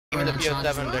me the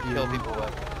PO7 to kill people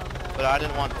with, but I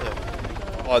didn't want to.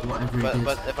 But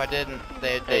if I didn't,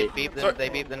 they beep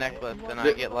the necklace, and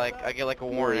I get like a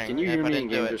warning. Can you hear if I me didn't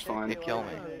do it, they'd kill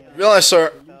me. Realize,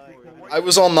 sir, I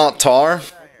was on that tower,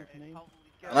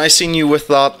 and I seen you with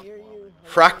that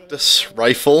practice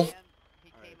rifle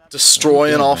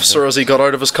destroy an officer as he got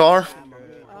out of his car.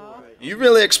 You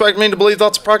really expect me to believe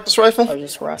that's a practice rifle? I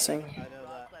was just harassing.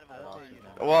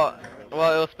 Well, it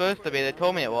was supposed to be. They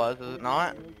told me it was. Is it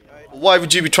not? Why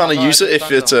would you be trying to use it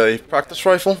if it's a practice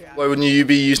rifle? Why wouldn't you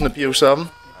be using a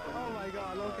PO7?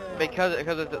 Because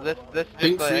this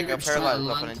just like a paralyzed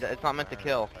weapon. It's not meant to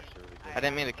kill. I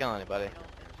didn't mean to kill anybody.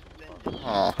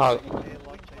 Aw.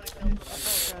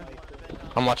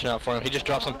 I'm watching out for him. He just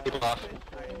dropped some people off.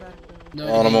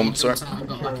 On a moment, sir.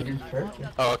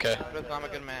 Oh, okay. I'm a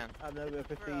good man. I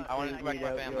want to get back to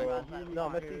my family.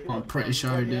 I'm pretty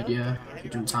sure I did, yeah. He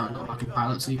jumped out and got back in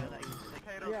pilot seat.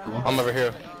 I'm over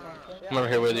here. I'm over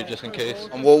here with you just in case.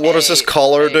 And what does this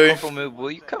collar do?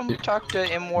 Will you come talk to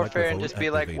M Warfare and just be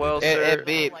like, well, sir, it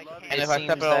beeps, and if I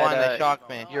step out of line, they shock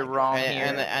me. You're wrong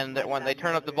and when they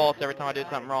turn up the bolts every time I do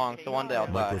something wrong, so one day I'll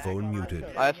die. Microphone muted.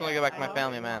 I just want to get back to my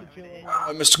family, man.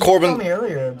 Mr. Corbin,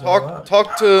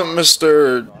 talk to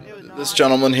this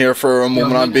gentleman here for a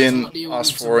moment. I'm being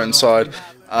asked for inside.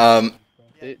 I'll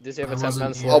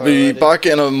be back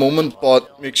in a moment,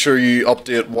 but make sure you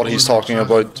update what he's talking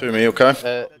about to me,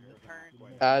 okay?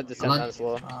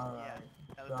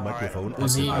 Microphone.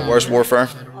 Where's Warfare?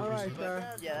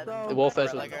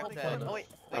 Warfare's I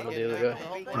did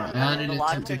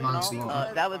attempted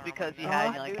manslaughter. That was because he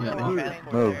had like a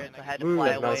passport, Move. so I had to fly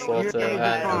away.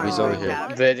 Manslaughter he's over here.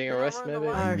 Evading arrest, maybe?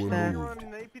 Alright,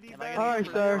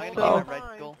 sir.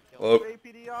 Hello?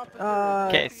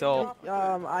 Okay, so we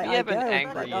have an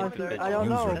angry individual.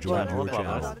 User joined your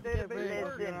channel.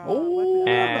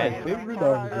 And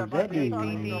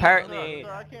apparently,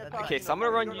 okay, so I'm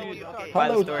gonna run you by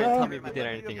the story and tell me if you did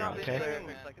anything wrong, okay?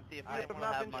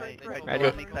 Ready?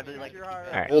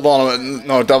 Alright. Hold on a minute.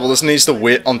 No, Devil, this needs to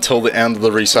wait until the end of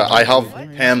the reset. I have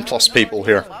 10 plus people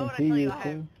here.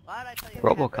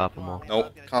 Robocop them all.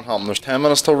 Nope, can't happen. There's 10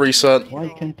 minutes till reset.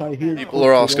 People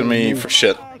are asking me for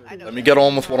shit. Let me get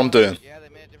on with what I'm doing.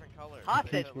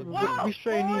 Hostage! Whoa! Did you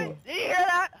hear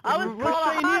that? I was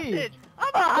called a hostage! I'm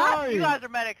a hostage! You guys are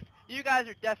medics. You guys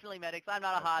are definitely medics. I'm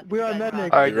not a hostage. We are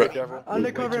medics. Alright, good, Devil.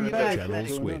 Undercover medics. Channel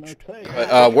switched.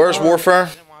 Where's Warfare?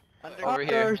 Over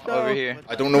here. Over here.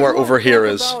 I don't know where over here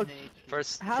is.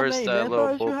 First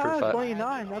little bulletproof fight.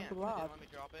 29, that's a lot.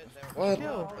 What?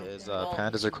 Is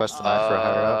Panda's request tonight for a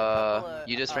higher up?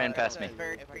 You just ran past me.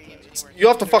 You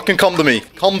have to fucking come to me.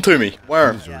 Come to me.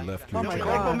 Where? User left your Make a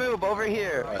channel. move over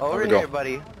here. Right, Over there we here, go.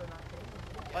 buddy.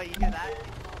 Oh, you hear that?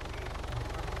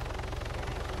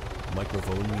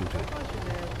 Microphone muted.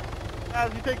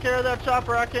 Guys, you take care of that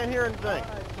chopper, I can't hear anything.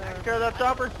 Take care of that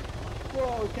chopper?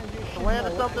 Whoa, can you land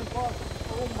or something? Oh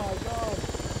my god.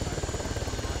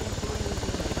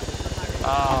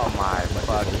 Oh my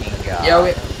fucking god. Yeah,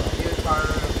 we...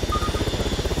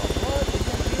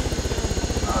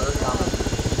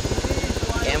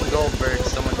 M Goldberg,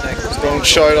 someone text us. Don't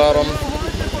shout at him.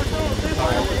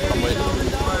 I'm waiting.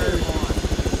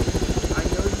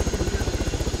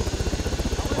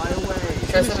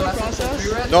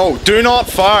 No, do not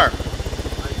fire.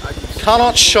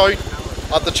 Cannot shout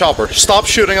at the chopper. Stop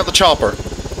shooting at the chopper.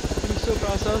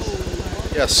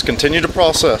 Yes, continue to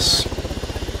process.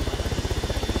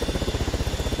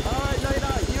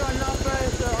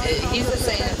 He's just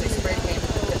saying if they spray paint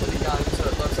the gun so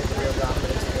it looks like the real gun, but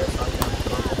it's a real shotgun.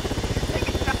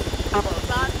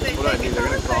 What I do, they're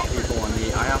gonna drop people on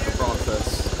me. I have to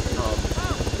process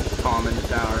Tom in the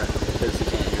tower because he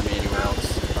can't hear me anywhere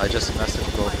else. I just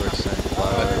messaged Goldberg saying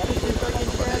fly.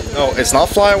 No, it's not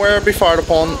fly away or be fired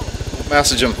upon.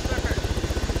 Message him.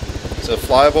 So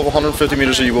fly above 150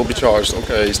 meters or you will be charged.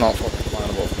 Okay, he's not fucking flying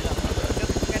above.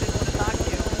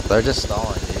 They're just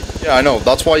stalling, dude. Yeah, I know.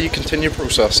 That's why you continue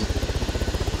processing.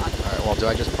 Alright, well, do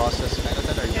I just process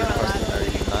anything, or are you requesting, are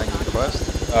you denying the request?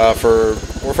 For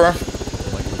Warfare?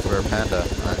 For Panda.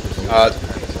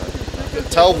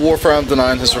 Tell Warfare I'm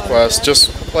denying his request.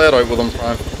 Just play it out with him,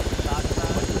 Prime.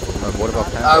 What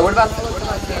about Panda? What about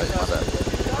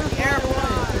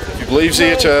If you believe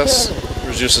ZHS,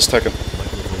 reduce his ticket.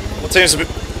 What seems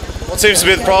to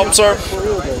be the problem, sir?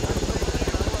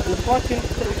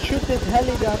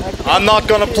 I'm not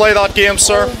gonna play that game,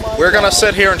 sir. We're gonna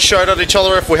sit here and shout at each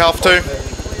other if we have to.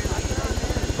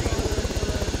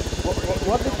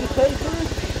 What did you say,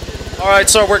 sir? Alright,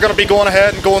 sir, we're gonna be going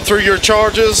ahead and going through your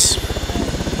charges.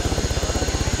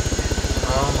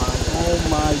 Oh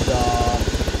my god.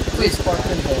 Please,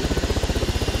 Fucking hate.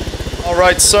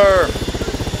 Alright, sir.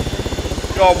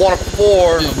 You are 1 of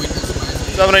 4.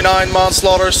 79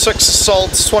 manslaughter, 6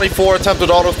 assaults, 24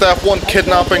 attempted auto theft, 1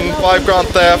 kidnapping, 5 grand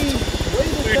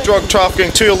theft, 2 drug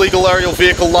trafficking, 2 illegal aerial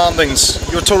vehicle landings.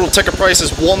 Your total ticket price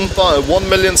is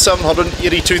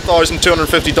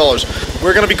 $1,782,250.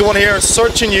 We're going to be going here and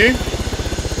searching you.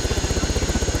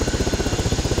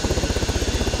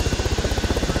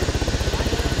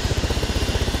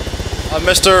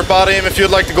 Mr. Badaim, if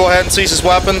you'd like to go ahead and seize his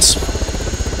weapons.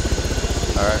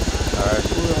 Alright.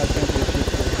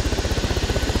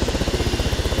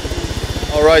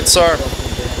 Alright, sir.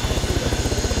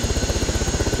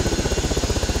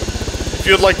 If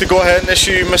you'd like to go ahead and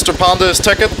issue Mr. Panda his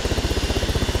ticket.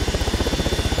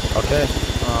 Okay.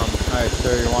 Alright,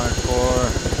 sir, you're wanted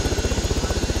for...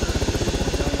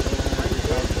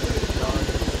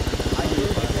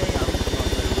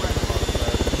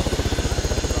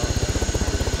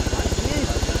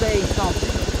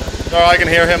 Alright, I can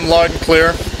hear him loud and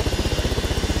clear.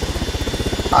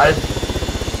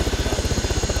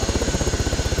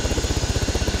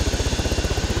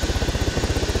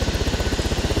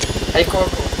 Hey,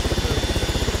 Corporal.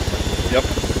 Yep.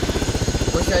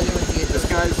 What should I do with you? This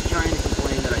guy's trying to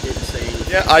complain that I didn't say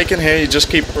anything. Yeah, I can hear you. Just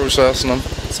keep processing him.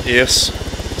 It's Ace.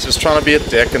 He's just trying to be a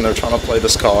dick and they're trying to play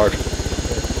this card. I should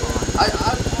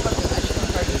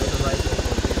have tried to do the right thing.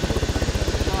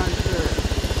 Fine, sir.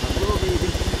 I will be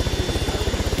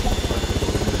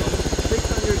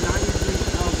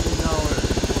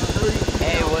 $693,000.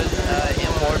 Hey, was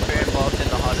warfare involved in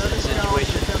the hostage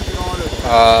situation?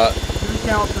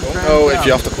 Don't know if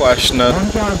you have to question it.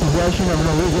 1 count of possession of an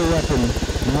illegal weapon.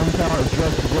 1 count of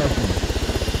drug possession.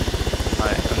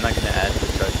 Alright, I'm not gonna add the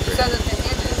charge. You said that they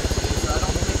handed it to you, so I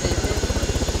don't think they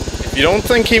did. If you don't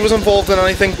think he was involved in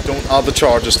anything, don't add the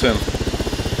charges to him.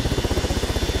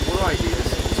 What do I do?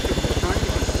 He's trying to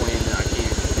complain that he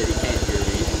can't hear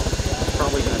me. He's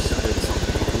probably going to submit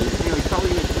something. He's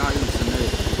probably not even submit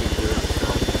it if he can't do it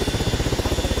himself.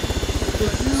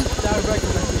 Did you direct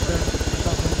message him?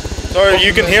 Sorry,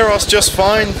 you can hear us just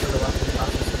fine.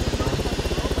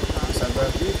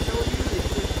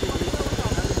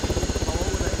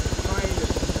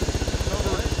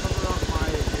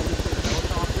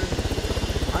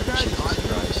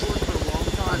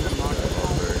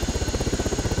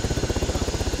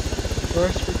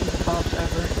 Worst freaking cops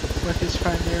ever with his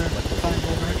friend there.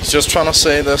 He's just trying to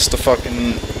say this to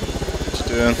fucking... What you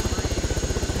doing?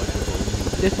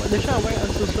 They're trying to wait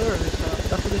until service.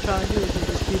 That's what they're trying to do, is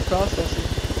just keep processing.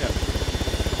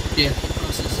 Yeah, keep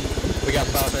processing. We got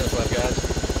 5 minutes left, guys.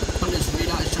 I'm just read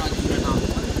out his charges right now.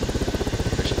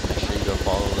 Make sure you go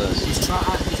follow this. He's trying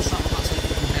about so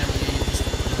you can barely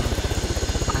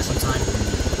find some time.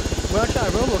 Well, I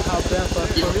tried Robocop then, but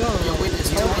for real, Your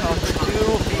witness, he's Robocop. 2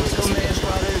 vehicle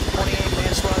manslaughter, 28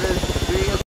 manslaughter, 3